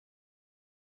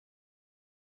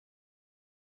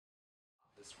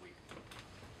this week.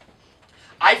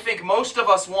 I think most of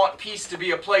us want peace to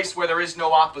be a place where there is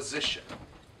no opposition,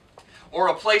 or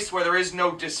a place where there is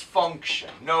no dysfunction,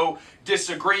 no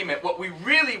disagreement. What we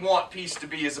really want peace to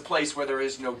be is a place where there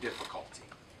is no difficulty.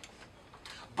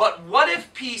 But what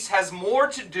if peace has more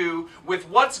to do with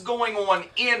what's going on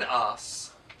in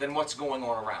us than what's going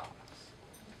on around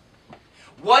us?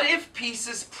 What if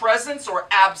peace's presence or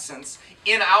absence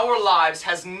in our lives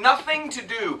has nothing to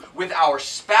do with our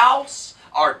spouse,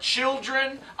 our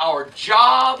children, our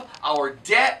job, our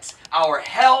debt, our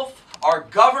health, our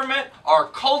government, our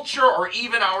culture, or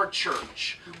even our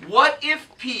church? What if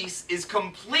peace is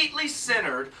completely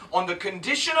centered on the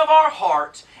condition of our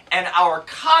heart and our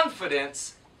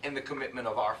confidence in the commitment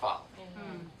of our Father?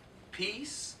 Mm-hmm.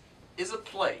 Peace is a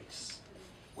place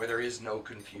where there is no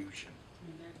confusion.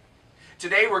 Amen.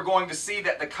 Today we're going to see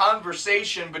that the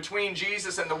conversation between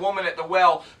Jesus and the woman at the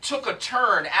well took a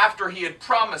turn after he had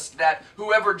promised that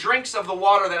whoever drinks of the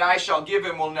water that I shall give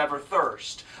him will never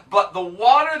thirst. But the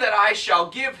water that I shall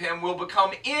give him will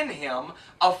become in him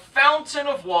a fountain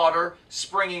of water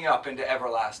springing up into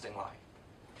everlasting life.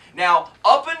 Now,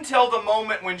 up until the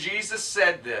moment when Jesus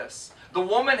said this, the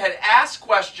woman had asked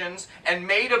questions and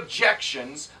made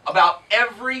objections about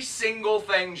every single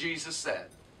thing Jesus said.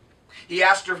 He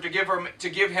asked her to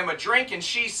give him a drink, and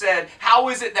she said, "How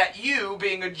is it that you,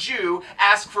 being a Jew,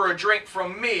 ask for a drink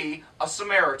from me, a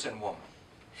Samaritan woman?"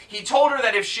 He told her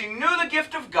that if she knew the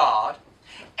gift of God,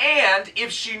 and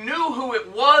if she knew who it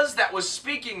was that was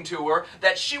speaking to her,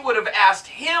 that she would have asked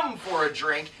him for a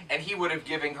drink, and he would have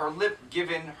given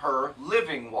her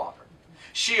living water.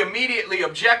 She immediately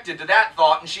objected to that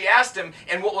thought, and she asked him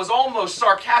in what was almost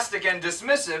sarcastic and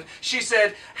dismissive. She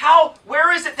said,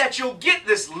 where is it that you'll get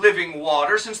this living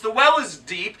water, since the well is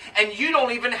deep and you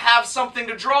don't even have something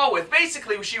to draw with?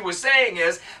 Basically what she was saying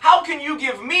is, how can you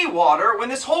give me water when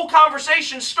this whole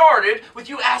conversation started with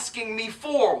you asking me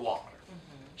for water?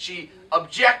 She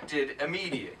objected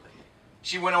immediately.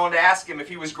 She went on to ask him if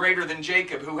he was greater than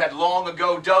Jacob, who had long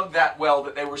ago dug that well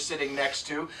that they were sitting next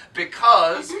to,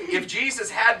 because if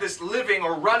Jesus had this living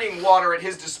or running water at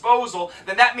his disposal,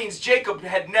 then that means Jacob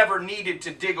had never needed to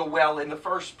dig a well in the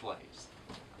first place.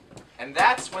 And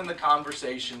that's when the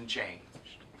conversation changed.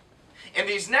 In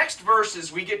these next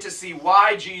verses, we get to see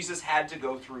why Jesus had to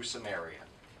go through Samaria.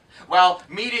 While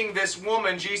meeting this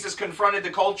woman, Jesus confronted the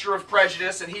culture of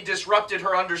prejudice, and he disrupted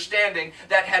her understanding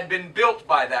that had been built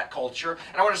by that culture.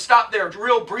 And I want to stop there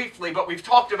real briefly, but we've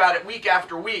talked about it week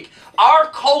after week.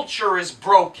 Our culture is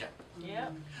broken. Yeah.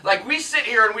 Like, we sit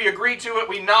here and we agree to it,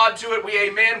 we nod to it, we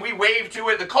amen, we wave to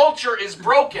it. The culture is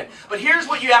broken. But here's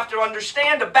what you have to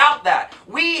understand about that.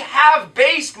 We have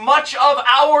based much of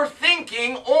our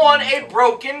thinking on a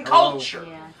broken culture.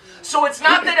 Yeah. So it's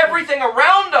not that everything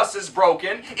around us is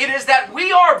broken. It is that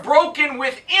we are broken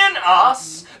within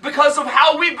us because of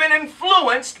how we've been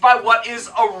influenced by what is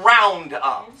around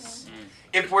us.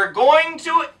 If we're going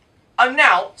to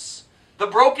announce the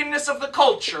brokenness of the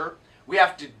culture, we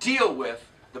have to deal with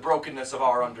the brokenness of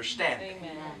our understanding.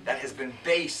 Amen. That has been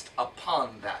based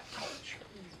upon that culture.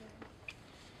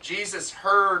 Jesus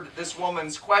heard this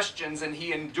woman's questions, and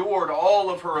he endured all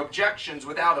of her objections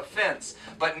without offense.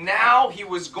 But now he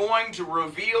was going to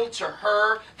reveal to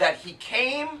her that he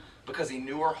came because he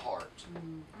knew her heart.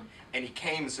 And he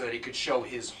came so that he could show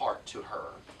his heart to her.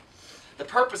 The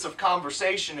purpose of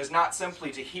conversation is not simply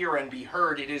to hear and be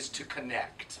heard, it is to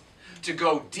connect. To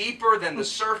go deeper than the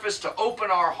surface, to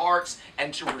open our hearts,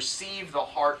 and to receive the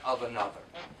heart of another.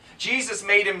 Jesus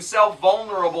made himself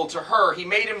vulnerable to her. He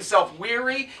made himself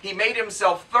weary. He made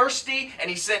himself thirsty. And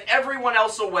he sent everyone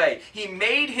else away. He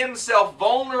made himself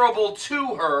vulnerable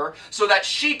to her so that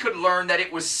she could learn that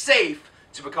it was safe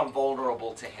to become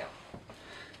vulnerable to him.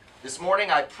 This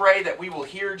morning I pray that we will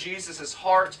hear Jesus'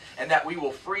 heart and that we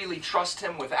will freely trust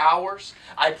him with ours.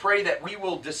 I pray that we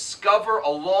will discover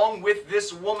along with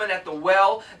this woman at the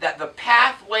well that the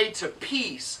pathway to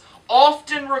peace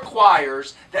often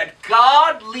requires that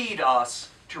God lead us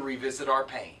to revisit our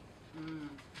pain.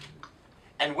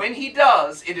 And when he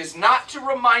does, it is not to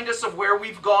remind us of where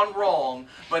we've gone wrong,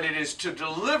 but it is to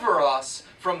deliver us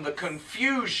from the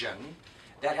confusion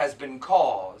that has been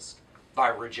caused by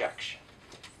rejection.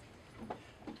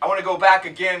 I want to go back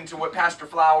again to what Pastor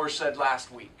Flowers said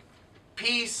last week.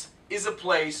 Peace is a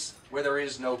place where there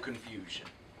is no confusion.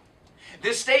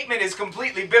 This statement is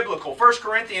completely biblical. 1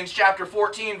 Corinthians chapter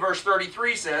 14, verse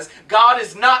 33 says, God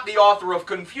is not the author of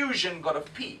confusion, but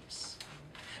of peace.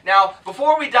 Now,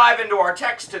 before we dive into our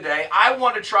text today, I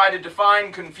want to try to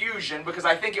define confusion because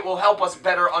I think it will help us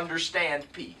better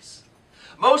understand peace.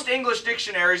 Most English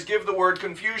dictionaries give the word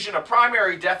confusion a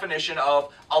primary definition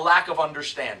of a lack of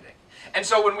understanding. And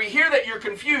so when we hear that you're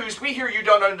confused, we hear you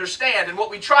don't understand. And what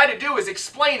we try to do is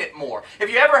explain it more. Have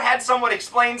you ever had someone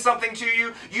explain something to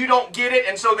you, you don't get it,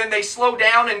 and so then they slow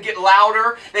down and get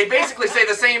louder? They basically say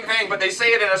the same thing, but they say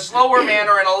it in a slower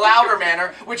manner and a louder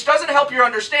manner, which doesn't help your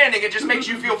understanding. It just makes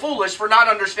you feel foolish for not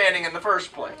understanding in the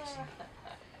first place.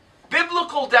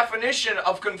 Biblical definition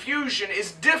of confusion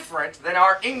is different than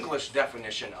our English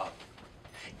definition of it.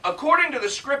 According to the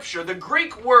Scripture, the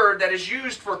Greek word that is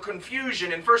used for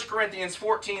confusion in 1 Corinthians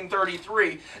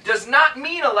 14:33 does not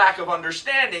mean a lack of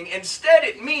understanding. Instead,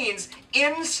 it means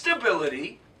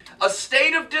instability, a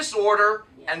state of disorder,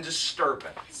 and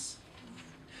disturbance.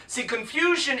 See,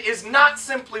 confusion is not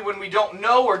simply when we don't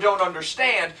know or don't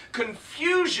understand.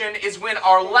 Confusion is when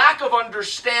our lack of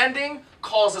understanding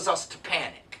causes us to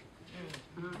panic.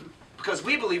 Because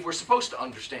we believe we're supposed to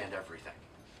understand everything.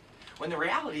 When the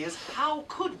reality is, how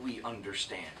could we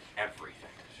understand everything?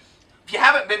 If you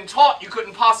haven't been taught, you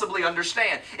couldn't possibly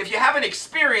understand. If you haven't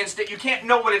experienced it, you can't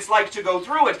know what it's like to go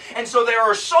through it. And so there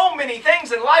are so many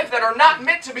things in life that are not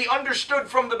meant to be understood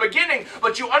from the beginning,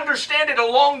 but you understand it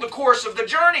along the course of the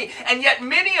journey. And yet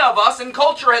many of us, and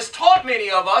culture has taught many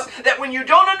of us, that when you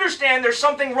don't understand, there's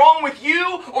something wrong with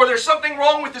you, or there's something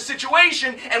wrong with the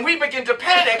situation, and we begin to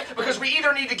panic because we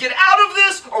either need to get out of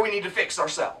this, or we need to fix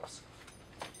ourselves.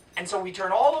 And so we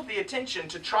turn all of the attention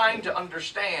to trying to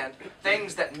understand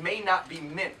things that may not be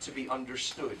meant to be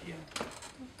understood yet.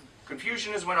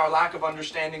 Confusion is when our lack of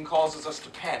understanding causes us to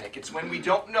panic. It's when we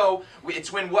don't know,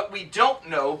 it's when what we don't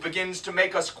know begins to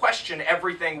make us question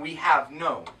everything we have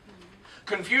known.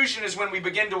 Confusion is when we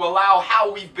begin to allow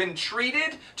how we've been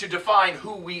treated to define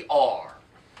who we are.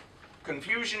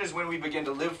 Confusion is when we begin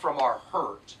to live from our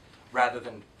hurt rather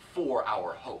than for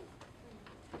our hope.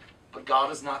 But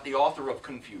God is not the author of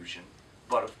confusion,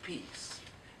 but of peace,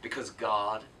 because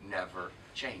God never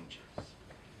changes.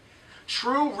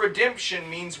 True redemption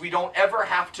means we don't ever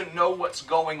have to know what's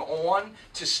going on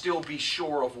to still be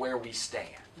sure of where we stand.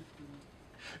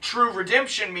 True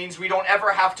redemption means we don't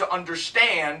ever have to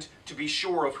understand to be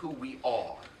sure of who we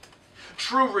are.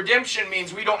 True redemption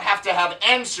means we don't have to have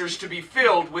answers to be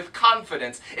filled with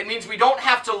confidence. It means we don't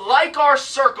have to like our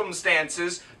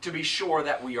circumstances to be sure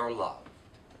that we are loved.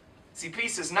 See,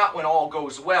 peace is not when all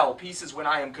goes well. Peace is when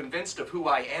I am convinced of who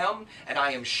I am and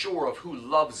I am sure of who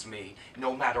loves me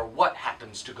no matter what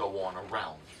happens to go on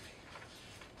around me.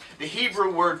 The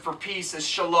Hebrew word for peace is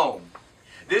shalom.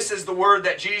 This is the word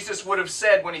that Jesus would have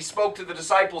said when he spoke to the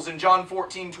disciples in John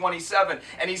 14:27.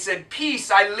 And he said, "Peace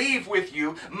I leave with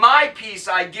you, my peace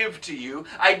I give to you.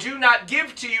 I do not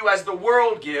give to you as the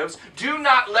world gives. Do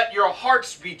not let your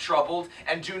hearts be troubled,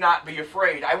 and do not be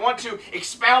afraid." I want to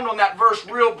expound on that verse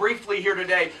real briefly here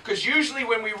today, because usually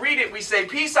when we read it, we say,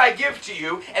 "Peace I give to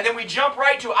you," and then we jump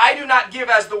right to, "I do not give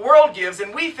as the world gives,"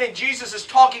 and we think Jesus is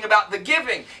talking about the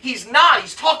giving. He's not.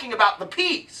 He's talking about the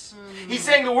peace. He's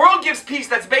saying the world gives peace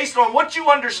that's based on what you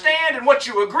understand and what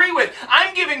you agree with.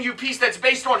 I'm giving you peace that's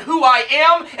based on who I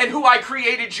am and who I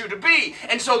created you to be.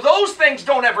 And so those things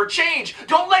don't ever change.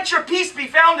 Don't let your peace be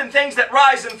found in things that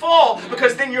rise and fall,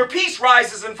 because then your peace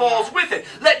rises and falls with it.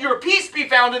 Let your peace be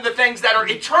found in the things that are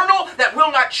eternal, that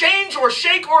will not change or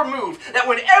shake or move. That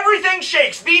when everything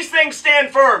shakes, these things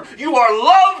stand firm. You are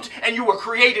loved and you were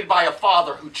created by a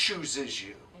Father who chooses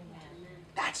you.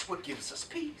 That's what gives us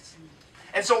peace.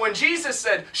 And so when Jesus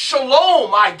said,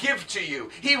 "Shalom I give to you,"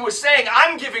 he was saying,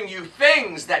 I'm giving you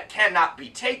things that cannot be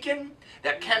taken,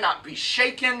 that cannot be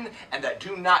shaken, and that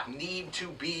do not need to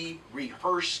be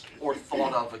rehearsed or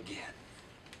thought of again.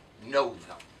 Know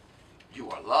them. You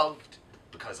are loved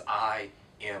because I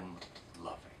am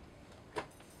loving.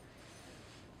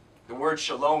 The word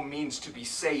shalom means to be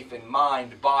safe in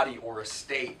mind, body, or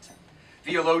estate.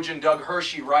 Theologian Doug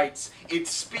Hershey writes, "It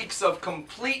speaks of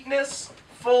completeness,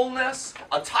 fullness,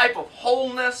 a type of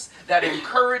wholeness that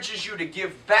encourages you to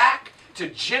give back, to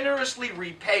generously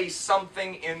repay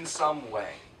something in some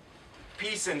way."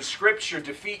 Peace in Scripture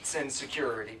defeats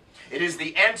insecurity. It is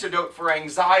the antidote for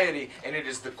anxiety, and it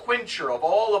is the quencher of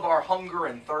all of our hunger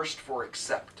and thirst for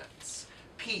acceptance.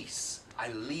 Peace I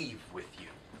leave with you,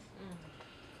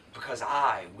 because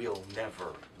I will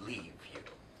never leave you.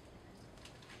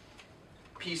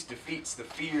 Peace defeats the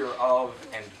fear of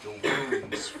and the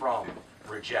wounds from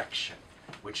rejection,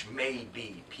 which may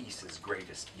be peace's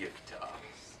greatest gift to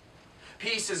us.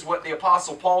 Peace is what the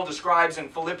Apostle Paul describes in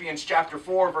Philippians chapter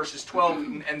 4, verses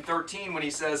 12 and 13, when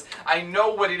he says, I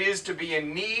know what it is to be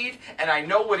in need, and I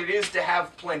know what it is to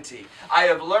have plenty. I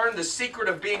have learned the secret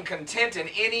of being content in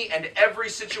any and every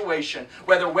situation,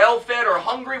 whether well-fed or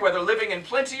hungry, whether living in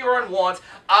plenty or in want.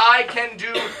 I can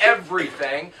do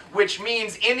everything, which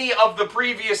means any of the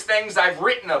previous things I've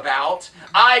written about.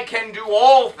 I can do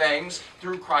all things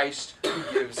through Christ who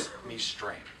gives me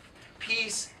strength.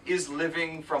 Peace is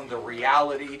living from the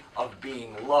reality of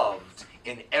being loved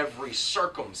in every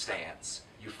circumstance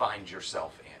you find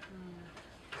yourself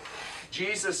in.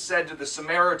 Jesus said to the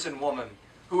Samaritan woman,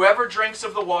 whoever drinks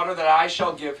of the water that I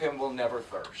shall give him will never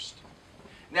thirst.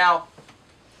 Now,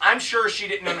 I'm sure she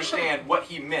didn't understand what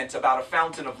he meant about a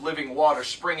fountain of living water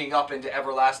springing up into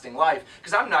everlasting life,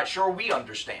 because I'm not sure we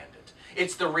understand it.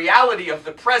 It's the reality of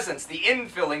the presence, the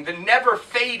infilling, the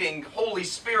never-fading Holy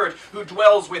Spirit who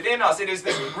dwells within us. It is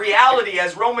this reality,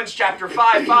 as Romans chapter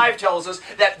 5 tells us,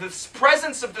 that the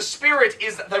presence of the Spirit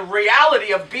is the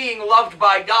reality of being loved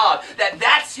by God.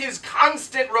 That's His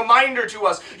constant reminder to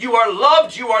us. You are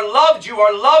loved, you are loved, you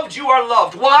are loved, you are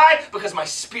loved. Why? Because my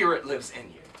Spirit lives in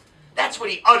you. That's what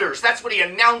He utters. That's what He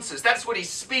announces. That's what He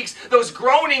speaks. Those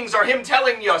groanings are Him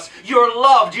telling us, you're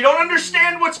loved. You don't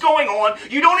understand what's going on.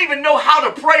 You don't even know how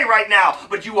to pray right now,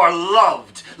 but you are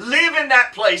loved. Live in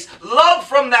that place. Love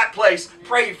from that place.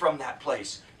 Pray from that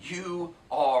place. You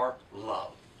are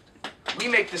loved. We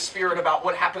make the Spirit about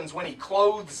what happens when He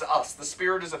clothes us. The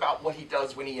Spirit is about what He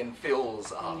does when He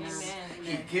infills us. Amen.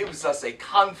 He gives us a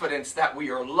confidence that we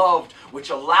are loved, which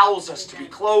allows us to be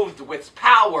clothed with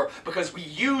power because we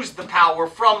use the power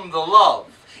from the love.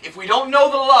 If we don't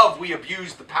know the love, we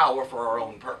abuse the power for our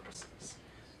own purposes.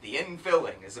 The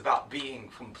infilling is about being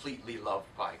completely loved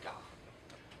by God.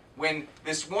 When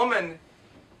this woman,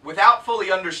 without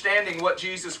fully understanding what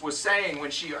Jesus was saying,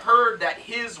 when she heard that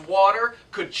His water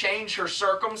could change her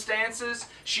circumstances,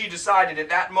 she decided at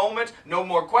that moment, no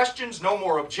more questions, no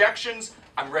more objections,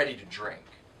 I'm ready to drink.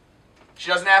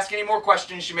 She doesn't ask any more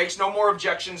questions. She makes no more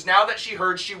objections. Now that she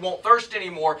heard she won't thirst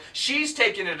anymore, she's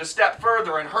taken it a step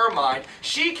further in her mind.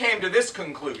 She came to this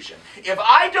conclusion. If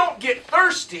I don't get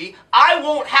thirsty, I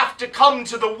won't have to come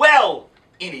to the well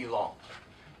any longer.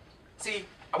 See,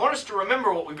 I want us to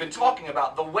remember what we've been talking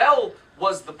about. The well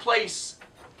was the place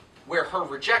where her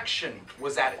rejection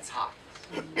was at its height.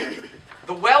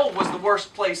 The well was the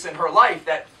worst place in her life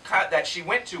that she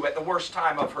went to at the worst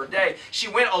time of her day. She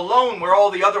went alone where all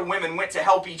the other women went to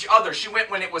help each other. She went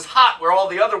when it was hot where all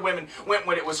the other women went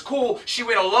when it was cool. She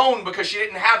went alone because she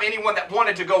didn't have anyone that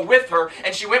wanted to go with her.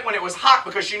 And she went when it was hot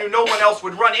because she knew no one else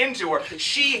would run into her.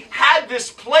 She had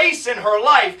this place in her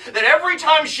life that every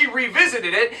time she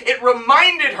revisited it, it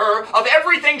reminded her of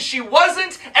everything she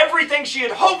wasn't, everything she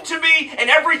had hoped to be, and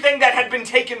everything that had been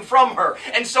taken from her.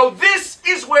 And so this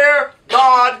is where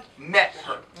God met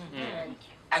her. Mm-hmm.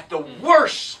 At the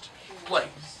worst place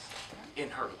in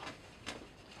her life.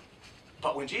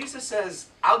 But when Jesus says,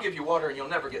 I'll give you water and you'll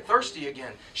never get thirsty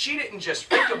again, she didn't just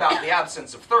think about the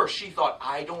absence of thirst. She thought,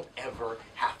 I don't ever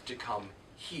have to come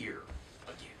here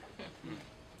again.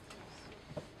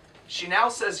 She now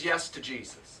says yes to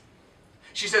Jesus.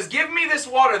 She says, give me this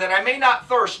water that I may not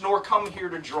thirst nor come here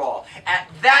to draw. At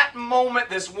that moment,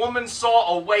 this woman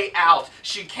saw a way out.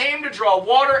 She came to draw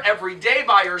water every day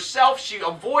by herself. She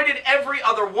avoided every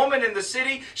other woman in the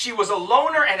city. She was a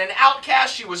loner and an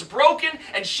outcast. She was broken,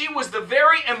 and she was the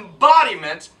very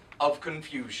embodiment of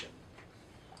confusion.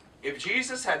 If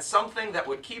Jesus had something that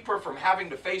would keep her from having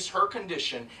to face her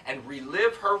condition and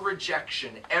relive her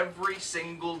rejection every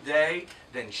single day,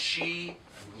 then she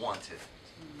wanted it.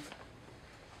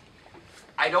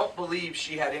 I don't believe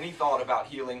she had any thought about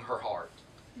healing her heart.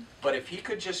 But if He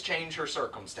could just change her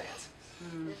circumstances,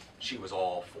 she was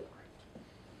all for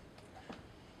it.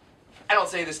 I don't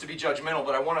say this to be judgmental,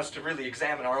 but I want us to really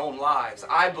examine our own lives.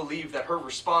 I believe that her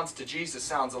response to Jesus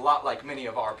sounds a lot like many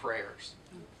of our prayers.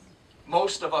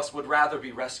 Most of us would rather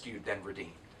be rescued than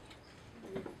redeemed.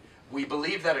 We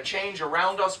believe that a change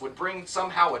around us would bring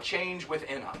somehow a change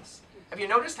within us. Have you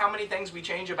noticed how many things we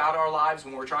change about our lives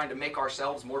when we're trying to make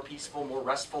ourselves more peaceful, more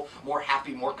restful, more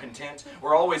happy, more content?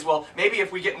 We're always, well, maybe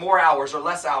if we get more hours or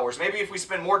less hours, maybe if we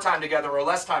spend more time together or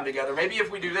less time together, maybe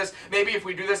if we do this, maybe if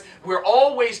we do this. We're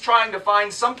always trying to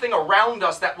find something around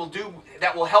us that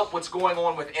will help what's going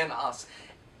on within us.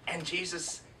 And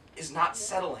Jesus is not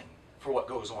settling for what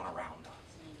goes on around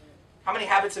us. How many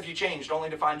habits have you changed only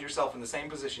to find yourself in the same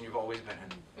position you've always been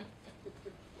in?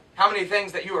 How many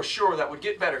things that you are sure that would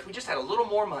get better if we just had a little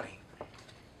more money?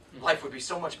 Life would be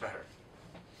so much better.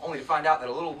 Only to find out that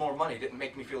a little more money didn't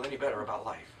make me feel any better about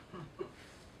life.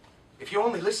 If you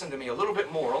only listen to me a little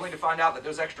bit more, only to find out that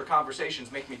those extra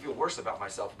conversations make me feel worse about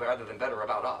myself rather than better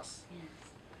about us.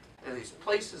 There are these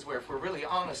places where, if we're really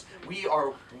honest, we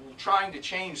are trying to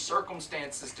change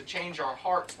circumstances to change our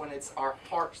hearts when it's our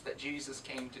hearts that Jesus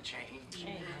came to change.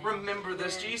 Amen. Remember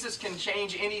this, Jesus can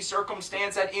change any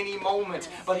circumstance at any moment,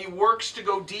 but He works to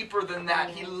go deeper than that.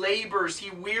 He labors,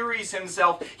 He wearies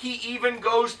Himself. He even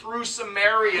goes through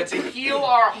Samaria to heal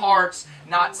our hearts,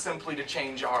 not simply to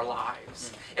change our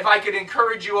lives. If I could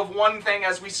encourage you of one thing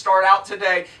as we start out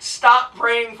today, stop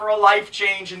praying for a life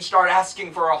change and start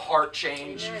asking for a heart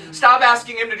change. Stop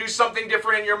asking Him to do something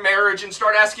different in your marriage and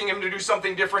start asking Him to do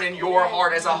something different in your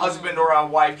heart as a husband or a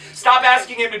wife. Stop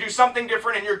asking Him to do something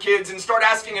different in your kids and start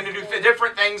asking Him to do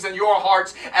different things in your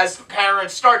hearts as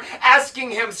parents. Stop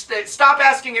asking Him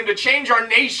to change our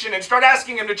nation and start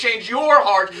asking Him to change your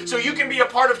heart so you can be a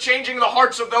part of changing the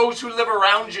hearts of those who live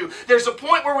around you. There's a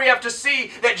point where we have to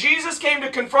see that Jesus came to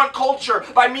confront culture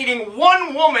by meeting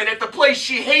one woman at the place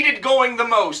she hated going the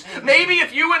most. Maybe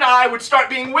if you and I would start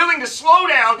being willing to slow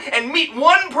down and meet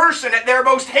one person at their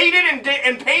most hated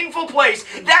and painful place,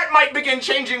 that might begin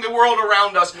changing the world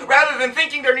around us. Rather than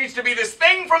thinking there needs to be this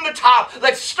thing from the top,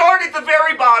 let's start at the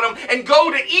very bottom and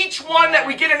go to each one that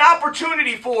we get an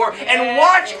opportunity for and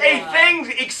watch a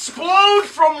thing explode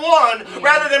from one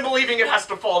rather than believing it has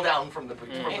to fall down from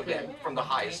the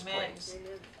highest place.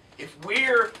 If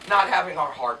we're not having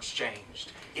our hearts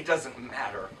changed, it doesn't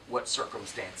matter what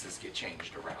circumstances get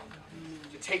changed around us.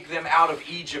 To take them out of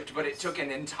Egypt, but it took an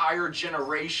entire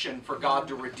generation for God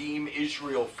to redeem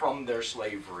Israel from their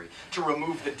slavery, to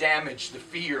remove the damage, the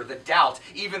fear, the doubt,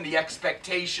 even the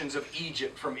expectations of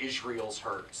Egypt from Israel's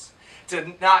hurts.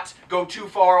 To not go too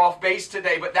far off base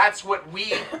today, but that's what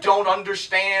we don't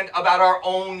understand about our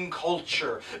own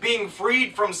culture. Being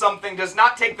freed from something does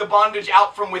not take the bondage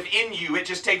out from within you, it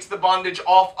just takes the bondage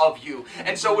off of you.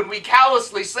 And so when we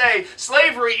callously say,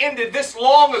 slavery ended this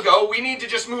long ago, we need to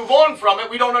just move on from it,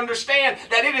 we don't understand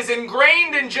that it is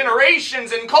ingrained in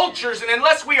generations and cultures, and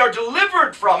unless we are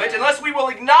delivered from it, unless we will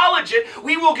acknowledge it,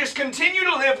 we will just continue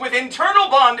to live with internal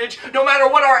bondage no matter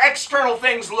what our external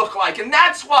things look like. And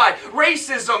that's why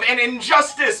racism and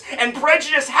injustice and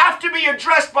prejudice have to be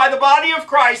addressed by the body of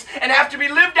Christ and have to be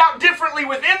lived out differently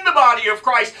within the body of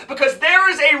Christ, because there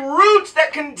is a root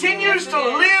that continues to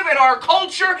live in our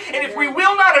culture, and if we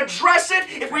will not address it,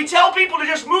 if we tell people to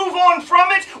just move on from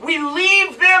it, we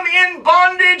leave them in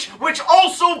bondage, which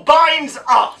also binds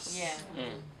us.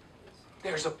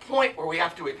 There's a point where we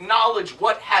have to acknowledge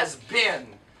what has been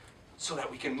so that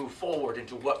we can move forward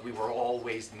into what we were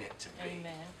always meant to be.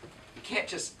 Amen. You can't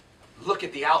just look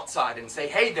at the outside and say,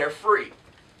 hey, they're free.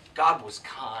 God was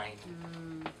kind.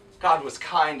 God was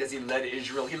kind as He led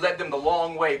Israel. He led them the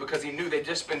long way because He knew they'd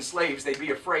just been slaves. They'd be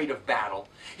afraid of battle.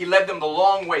 He led them the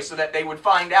long way so that they would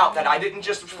find out that I didn't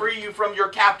just free you from your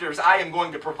captors. I am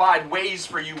going to provide ways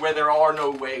for you where there are no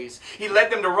ways. He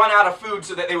led them to run out of food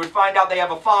so that they would find out they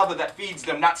have a Father that feeds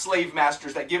them, not slave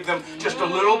masters that give them just a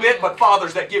little bit, but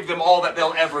fathers that give them all that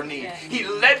they'll ever need. He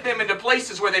led them into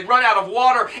places where they'd run out of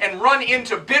water and run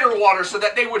into bitter water so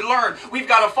that they would learn, we've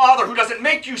got a Father who doesn't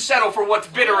make you settle for what's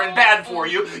bitter and bad for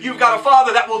you. You've got a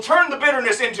Father that will turn the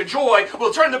bitterness into joy,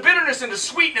 will turn the bitterness into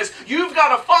sweetness. You've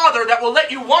got a Father that will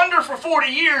let you wander for 40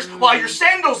 years while your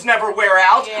sandals never wear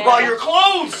out, while your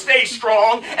clothes stay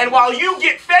strong, and while you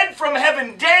get fed from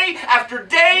heaven day after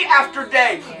day after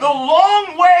day. The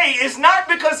long way is not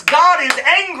because God is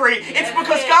angry, it's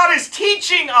because God is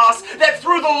teaching us that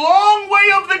through the long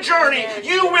way of the journey,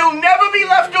 you will never be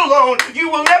left alone. You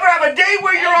will never have a day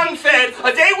where you're unfed,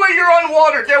 a day where you're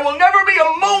unwatered. There will never be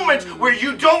a moment where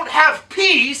you don't have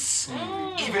peace,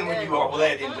 even when you are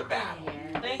led into battle.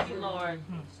 Thank you, Lord.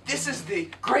 This is the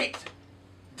great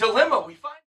dilemma we find.